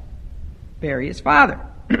else? Bury his father.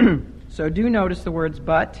 So do notice the words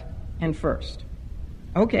but and first.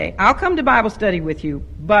 Okay, I'll come to Bible study with you,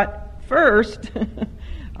 but first,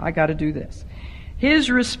 I got to do this.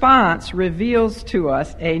 His response reveals to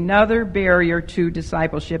us another barrier to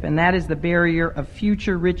discipleship, and that is the barrier of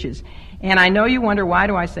future riches. And I know you wonder, why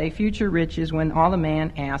do I say future riches when all the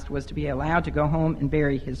man asked was to be allowed to go home and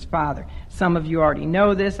bury his father? Some of you already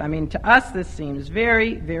know this. To us this seems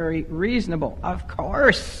very, very reasonable. Of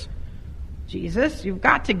course, Jesus, you've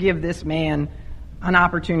got to give this man an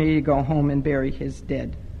opportunity to go home and bury his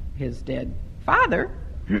dead father.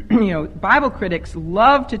 Bible critics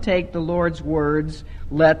love to take the Lord's words,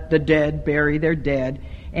 let the dead bury their dead,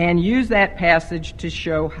 and use that passage to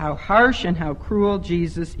show how harsh and how cruel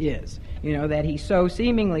Jesus is. That he so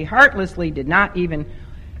seemingly heartlessly did not even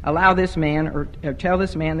allow this man or tell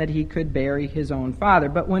this man that he could bury his own father.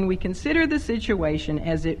 But when we consider the situation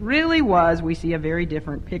as it really was, we see a very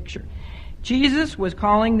different picture. Jesus was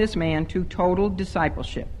calling this man to total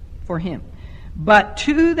discipleship for him. But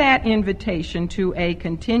to that invitation to a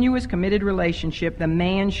continuous committed relationship, the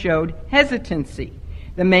man showed hesitancy.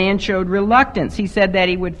 The man showed reluctance. He said that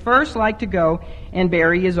he would first like to go and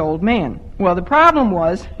bury his old man. Well, the problem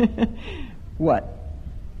was, what?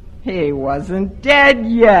 He wasn't dead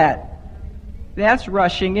yet. That's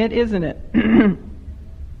rushing it, isn't it?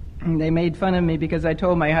 They made fun of me because I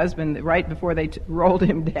told my husband that right before they rolled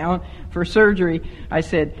him down for surgery, I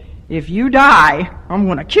said, if you die, I'm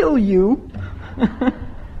going to kill you.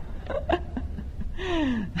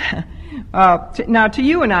 Now, to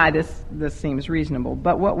you and I, this seems reasonable,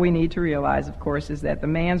 but what we need to realize, of course, is that the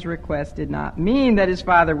man's request did not mean that his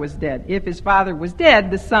father was dead. If his father was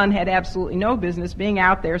dead, the son had absolutely no business being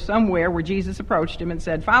out there somewhere where Jesus approached him and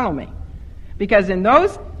said, follow me. Because in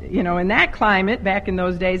those, in that climate, back in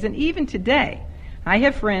those days, and even today, I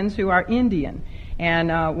have friends who are Indian,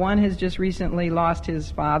 and one has just recently lost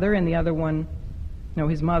his father, and the other one,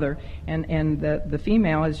 his mother, and the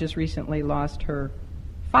female has just recently lost her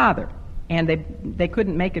father. And they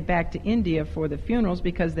couldn't make it back to India for the funerals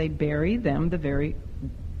because they bury them the very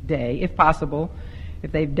day, if possible.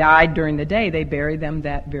 If they've died during the day, they bury them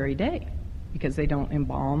that very day because they don't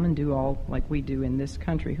embalm and do all like we do in this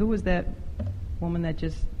country. Who was that woman that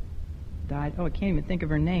just died? Oh, I can't even think of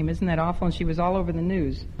her name. Isn't that awful? And she was all over the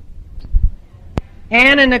news.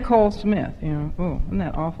 Anna Nicole Smith. Oh, isn't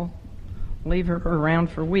that awful? Leave her around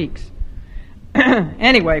for weeks.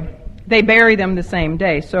 Anyway, they bury them the same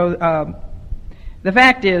day. So the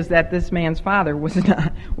fact is that this man's father was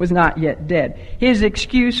not yet dead. His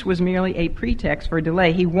excuse was merely a pretext for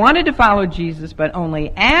delay. He wanted to follow Jesus, but only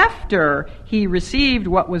after he received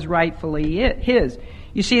what was rightfully his.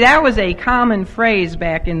 You see, that was a common phrase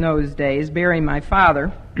back in those days, bury my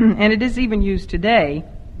father, and it is even used today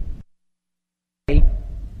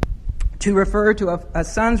to refer to a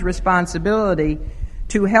son's responsibility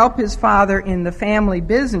to help his father in the family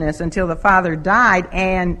business until the father died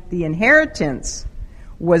and the inheritance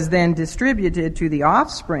was then distributed to the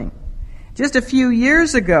offspring. Just a few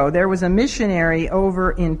years ago, there was a missionary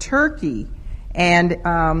over in Turkey, and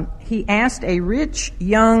he asked a rich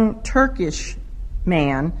young Turkish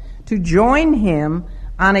man to join him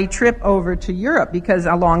on a trip over to Europe because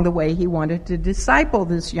along the way he wanted to disciple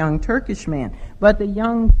this young Turkish man. But the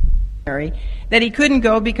young that he couldn't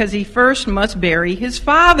go because he first must bury his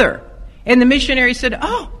father. And the missionary said,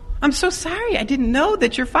 "Oh, I'm so sorry. I didn't know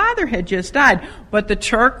that your father had just died." But the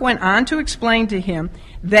Turk went on to explain to him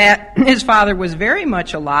that his father was very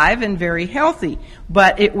much alive and very healthy.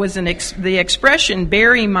 But it was the expression,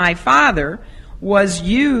 bury my father, was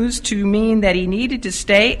used to mean that he needed to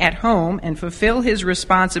stay at home and fulfill his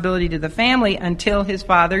responsibility to the family until his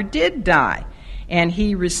father did die, and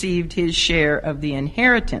he received his share of the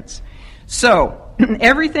inheritance. So,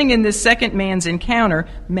 everything in this second man's encounter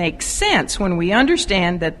makes sense when we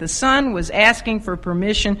understand that the son was asking for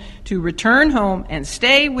permission to return home and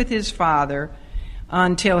stay with his father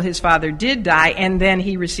until his father did die, and then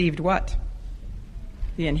he received what?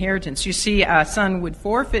 The inheritance. You see, a son would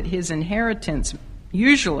forfeit his inheritance,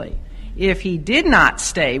 usually, if he did not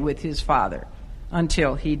stay with his father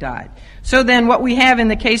until he died. So then what we have in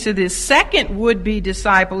the case of this second would-be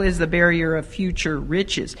disciple is the barrier of future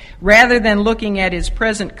riches. Rather than looking at his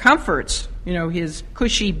present comforts, his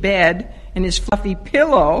cushy bed and his fluffy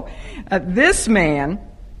pillow, this man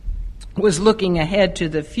was looking ahead to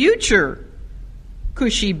the future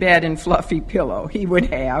cushy bed and fluffy pillow he would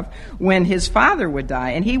have when his father would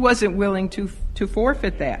die, and he wasn't willing to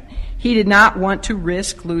forfeit that. He did not want to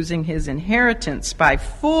risk losing his inheritance by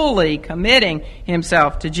fully committing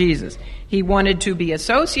himself to Jesus. He wanted to be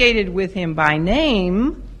associated with him by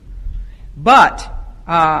name, but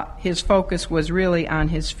his focus was really on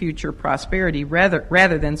his future prosperity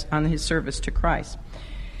rather than on his service to Christ.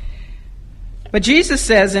 But Jesus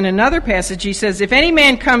says in another passage, he says, "If any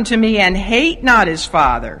man come to me and hate not his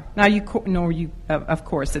father." Now, of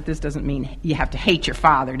course, that this doesn't mean you have to hate your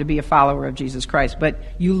father to be a follower of Jesus Christ. But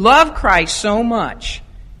you love Christ so much,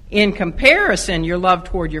 in comparison, your love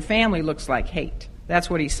toward your family looks like hate. That's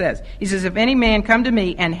what he says. He says, "If any man come to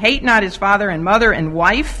me and hate not his father and mother and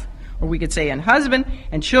wife," or we could say, "and husband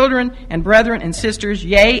and children and brethren and sisters,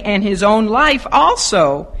 yea, and his own life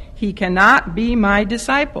also, he cannot be my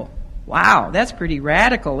disciple." Wow, that's pretty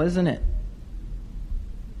radical, isn't it?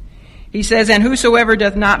 He says, "And whosoever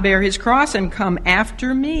doth not bear his cross and come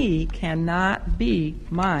after me cannot be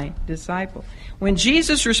my disciple." When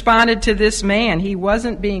Jesus responded to this man, he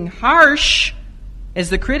wasn't being harsh, as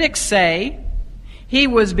the critics say. He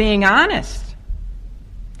was being honest.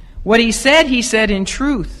 What he said in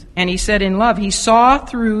truth, and he said in love. He saw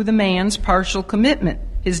through the man's partial commitment,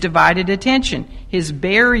 his divided attention, his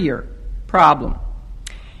barrier problem.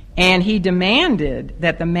 And he demanded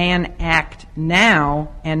that the man act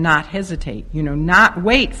now and not hesitate. Not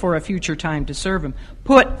wait for a future time to serve him.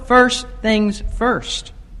 Put first things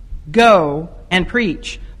first. Go and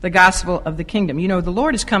preach the gospel of the kingdom. The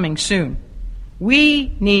Lord is coming soon.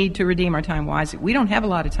 We need to redeem our time wisely. We don't have a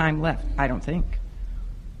lot of time left, I don't think.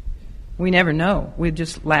 We never know.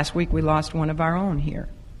 Last week we lost one of our own here,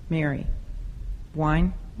 Mary.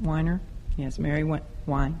 Weiner? Yes, Mary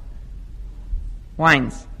Wines.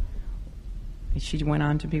 She went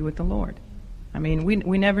on to be with the Lord.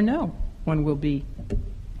 We never know when we'll be.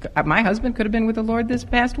 My husband could have been with the Lord this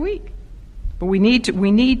past week. But we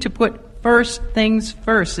need to put first things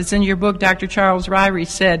first. It's in your book. Dr. Charles Ryrie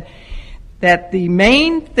said that the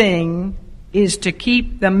main thing is to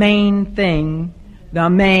keep the main thing the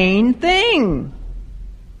main thing.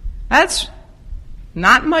 That's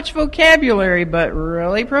not much vocabulary, but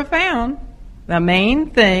really profound. The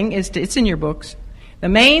main thing is it's in your books. The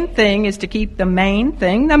main thing is to keep the main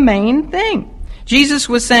thing the main thing. Jesus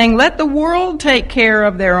was saying, let the world take care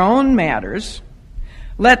of their own matters.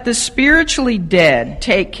 Let the spiritually dead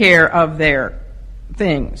take care of their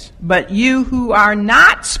things. But you who are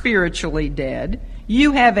not spiritually dead,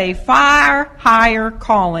 you have a far higher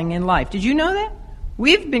calling in life. Did you know that?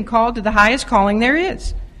 We've been called to the highest calling there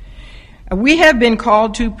is. We have been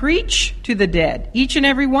called to preach to the dead, each and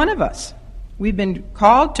every one of us. We've been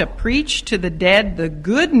called to preach to the dead the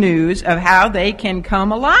good news of how they can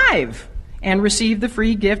come alive and receive the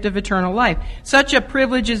free gift of eternal life. Such a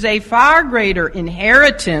privilege is a far greater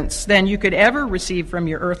inheritance than you could ever receive from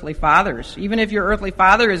your earthly fathers, even if your earthly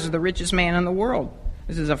father is the richest man in the world.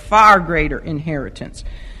 This is a far greater inheritance.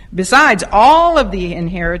 Besides, all of the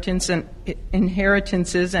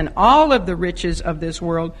inheritances and all of the riches of this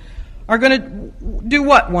world are going to do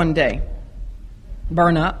what one day?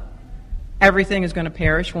 Burn up. Everything is going to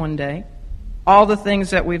perish one day. All the things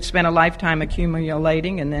that we've spent a lifetime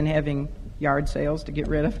accumulating and then having yard sales to get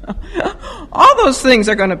rid of, all those things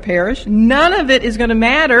are going to perish. None of it is going to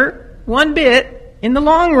matter one bit in the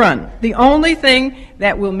long run. The only thing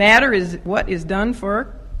that will matter is what is done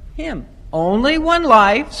for him. Only one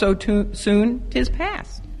life, so soon 'tis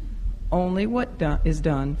past. Only what is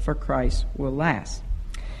done for Christ will last.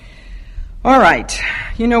 All right.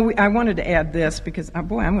 I wanted to add this because, I'm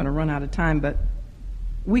going to run out of time, but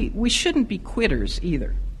we shouldn't be quitters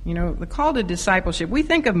either. The call to discipleship, we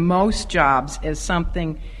think of most jobs as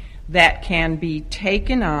something that can be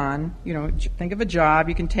taken on. Think of a job,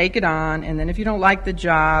 you can take it on, and then if you don't like the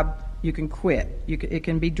job, you can quit. It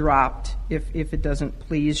can be dropped if it doesn't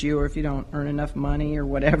please you or if you don't earn enough money or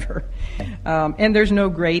whatever. And there's no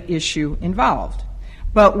great issue involved.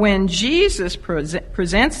 But when Jesus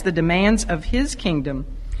presents the demands of his kingdom,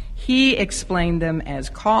 he explained them as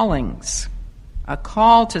callings. A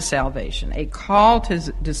call to salvation, a call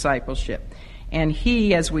to discipleship. And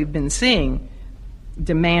he, as we've been seeing,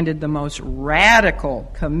 demanded the most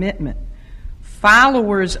radical commitment.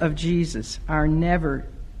 Followers of Jesus are never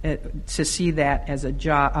to see that as a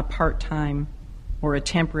job, a part-time or a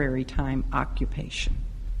temporary time occupation.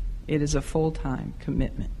 It is a full-time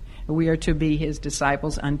commitment. We are to be his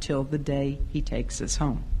disciples until the day he takes us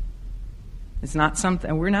home. It's not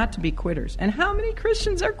something, we're not to be quitters. And how many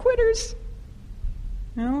Christians are quitters?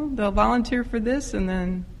 They'll volunteer for this and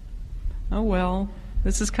then,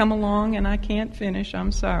 this has come along and I can't finish,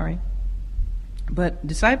 I'm sorry. But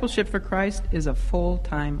discipleship for Christ is a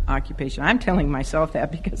full-time occupation. I'm telling myself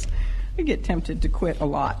that because I get tempted to quit a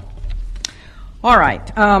lot. All right,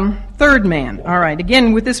 third man. All right,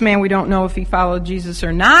 again, with this man, we don't know if he followed Jesus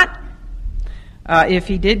or not. If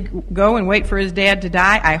he did go and wait for his dad to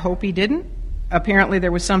die, I hope he didn't. Apparently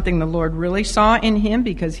there was something the Lord really saw in him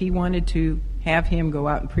because he wanted to have him go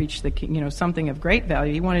out and preach something of great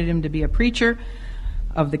value. He wanted him to be a preacher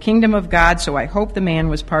of the kingdom of God, so I hope the man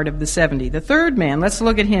was part of the 70. The third man, let's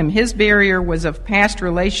look at him. His barrier was of past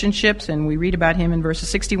relationships, and we read about him in verses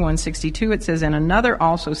 61, 62. It says, and another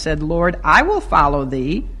also said, Lord, I will follow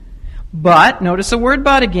thee, but, notice the word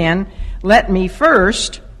but again, let me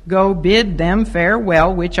first go bid them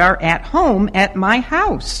farewell which are at home at my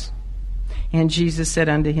house. And Jesus said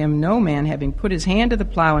unto him, no man, having put his hand to the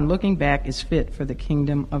plow and looking back, is fit for the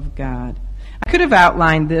kingdom of God. I could have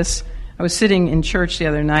outlined this. I was sitting in church the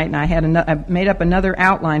other night, and I made up another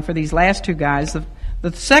outline for these last two guys.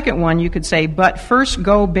 The second one, you could say, but first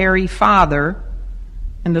go bury father.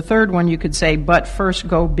 And the third one, you could say, but first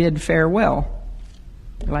go bid farewell.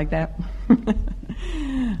 You like that?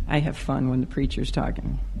 I have fun when the preacher's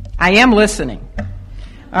talking. I am listening.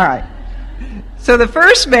 All right. So the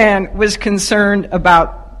first man was concerned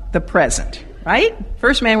about the present. right?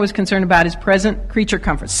 First man was concerned about his present creature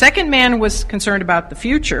comforts. Second man was concerned about the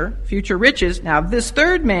future riches. Now, this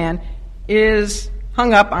third man is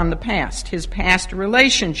hung up on the past, his past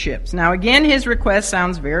relationships. Now, again, his request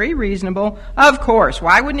sounds very reasonable. Of course,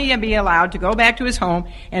 why wouldn't he be allowed to go back to his home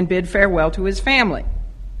and bid farewell to his family?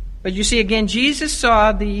 But you see, again, Jesus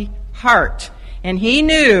saw the heart, and he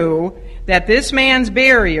knew that this man's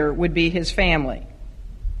barrier would be his family.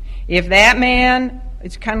 If that man,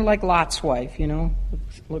 it's kind of like Lot's wife,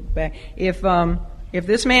 look back. If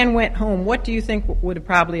this man went home, what do you think would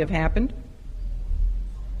probably have happened?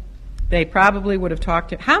 They probably would have talked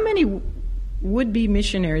to... How many would-be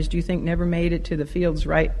missionaries do you think never made it to the fields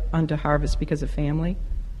right unto harvest because of family?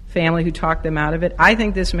 Family who talked them out of it? I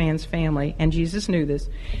think this man's family, and Jesus knew this,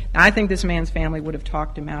 I think this man's family would have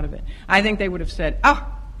talked him out of it. I think they would have said,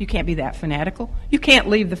 you can't be that fanatical. You can't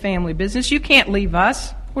leave the family business. You can't leave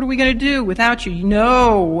us. What are we going to do without you?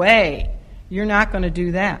 No way. You're not going to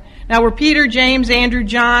do that. Now, were Peter, James, Andrew,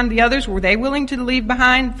 John, the others, were they willing to leave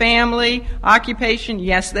behind family, occupation?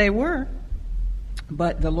 Yes, they were.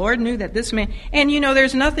 But the Lord knew that this man... And,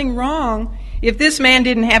 there's nothing wrong if this man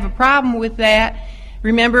didn't have a problem with that.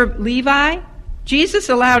 Remember Levi? Jesus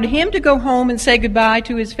allowed him to go home and say goodbye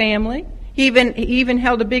to his family. He even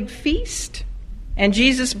held a big feast. And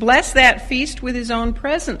Jesus blessed that feast with his own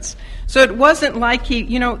presence. So it wasn't like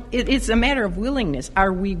it's a matter of willingness.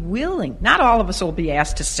 Are we willing? Not all of us will be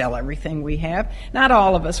asked to sell everything we have. Not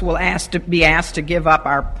all of us will be asked to give up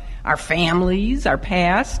our families, our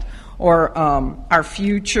past, or our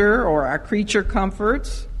future, or our creature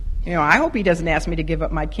comforts. I hope he doesn't ask me to give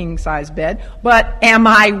up my king-size bed. But am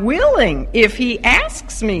I willing if he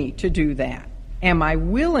asks me to do that? Am I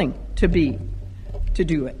willing to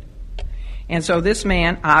do it? And so this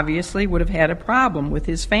man obviously would have had a problem with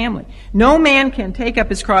his family. No man can take up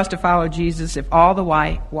his cross to follow Jesus if all the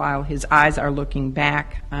while his eyes are looking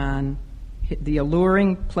back on the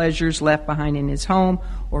alluring pleasures left behind in his home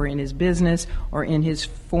or in his business or in his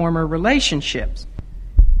former relationships.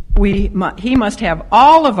 He must have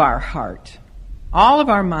all of our heart, all of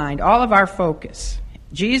our mind, all of our focus.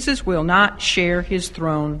 Jesus will not share his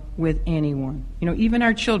throne with anyone. Even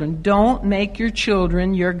our children. Don't make your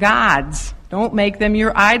children your gods. Don't make them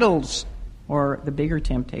your idols. Or the bigger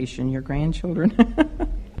temptation, your grandchildren.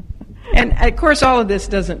 And, of course, all of this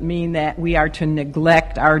doesn't mean that we are to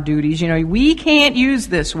neglect our duties. We can't use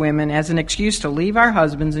this, women, as an excuse to leave our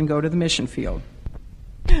husbands and go to the mission field.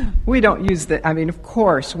 We don't use that. Of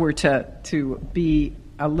course, we're to be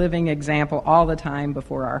a living example all the time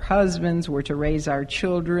before our husbands. We're to raise our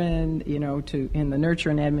children, in the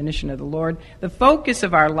nurture and admonition of the Lord. The focus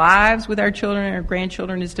of our lives with our children and our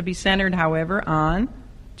grandchildren is to be centered, however, on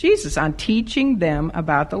Jesus, on teaching them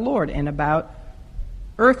about the Lord and about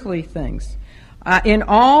earthly things. In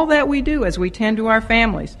all that we do as we tend to our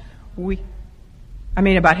families,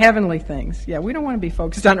 about heavenly things. Yeah, we don't want to be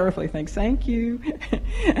focused on earthly things. Thank you.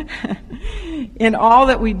 In all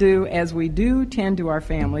that we do, as we do tend to our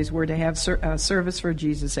families, we're to have service for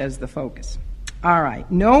Jesus as the focus. All right.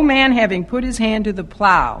 No man having put his hand to the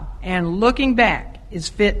plow and looking back is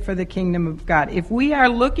fit for the kingdom of God. If we are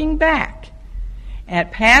looking back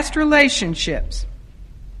at past relationships,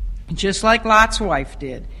 just like Lot's wife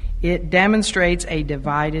did, it demonstrates a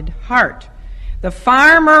divided heart. The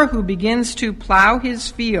farmer who begins to plow his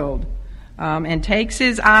field and takes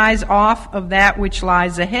his eyes off of that which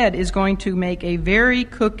lies ahead is going to make a very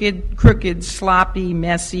crooked, sloppy,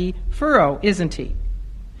 messy furrow, isn't he?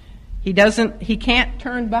 He can't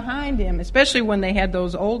turn behind him, especially when they had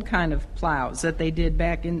those old kind of plows that they did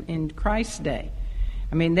back in Christ's day.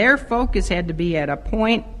 Their focus had to be at a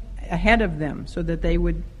point ahead of them so that they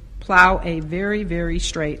would plow a very, very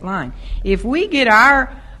straight line. If we get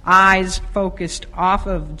our eyes focused off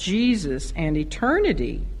of Jesus and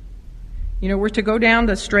eternity, we're to go down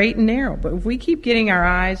the straight and narrow. But if we keep getting our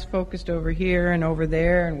eyes focused over here and over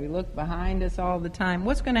there and we look behind us all the time,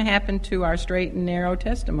 what's going to happen to our straight and narrow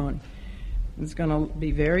testimony? It's going to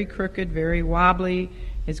be very crooked, very wobbly.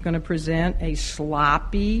 It's going to present a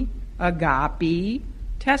sloppy, agape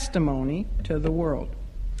testimony to the world.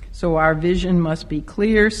 So our vision must be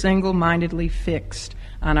clear, single-mindedly fixed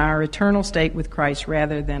on our eternal state with Christ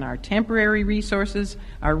rather than our temporary resources,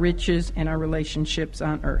 our riches, and our relationships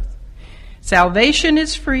on earth. Salvation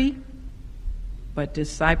is free, but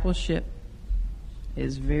discipleship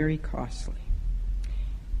is very costly.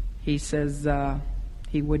 He says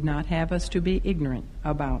he would not have us to be ignorant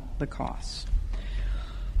about the cost.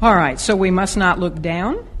 All right, so we must not look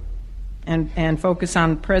down and focus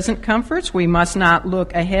on present comforts. We must not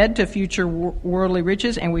look ahead to future worldly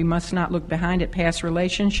riches, and we must not look behind at past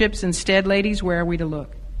relationships. Instead, ladies, where are we to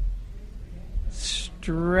look?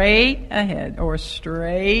 straight ahead or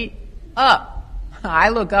straight up. I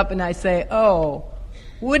look up and I say, oh,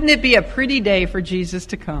 wouldn't it be a pretty day for Jesus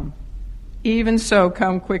to come? Even so,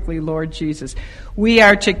 come quickly, Lord Jesus. We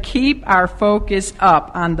are to keep our focus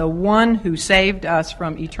up on the one who saved us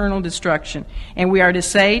from eternal destruction. And we are to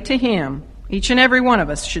say to him, each and every one of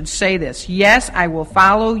us should say this, yes, I will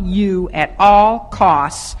follow you at all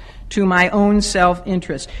costs to my own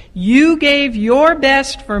self-interest. You gave your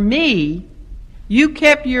best for me. You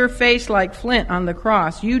kept your face like flint on the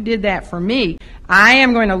cross. You did that for me. I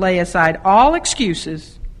am going to lay aside all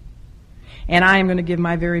excuses, and I am going to give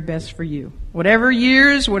my very best for you. Whatever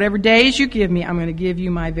years, whatever days you give me, I'm going to give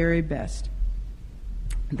you my very best.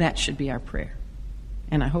 That should be our prayer.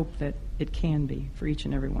 And I hope that it can be for each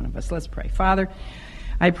and every one of us. Let's pray. Father,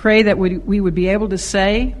 I pray that we would be able to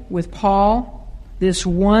say with Paul, this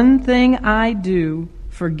one thing I do,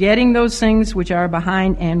 forgetting those things which are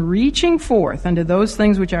behind and reaching forth unto those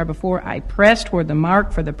things which are before, I press toward the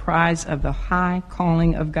mark for the prize of the high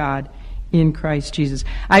calling of God in Christ Jesus.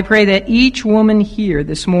 I pray that each woman here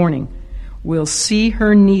this morning will see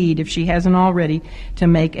her need, if she hasn't already, to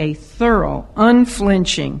make a thorough,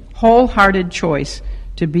 unflinching, wholehearted choice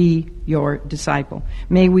to be your disciple.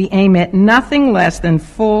 May we aim at nothing less than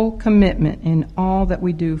full commitment in all that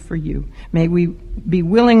we do for you. May we be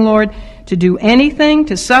willing, Lord, to do anything,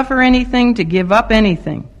 to suffer anything, to give up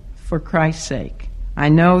anything for Christ's sake. I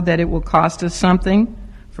know that it will cost us something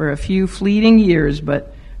for a few fleeting years,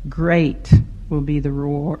 but great will be the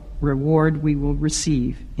reward we will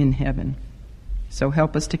receive in heaven. So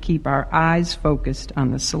help us to keep our eyes focused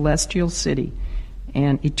on the celestial city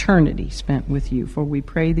and eternity spent with you. For we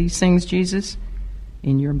pray these things, Jesus,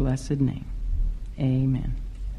 in your blessed name. Amen.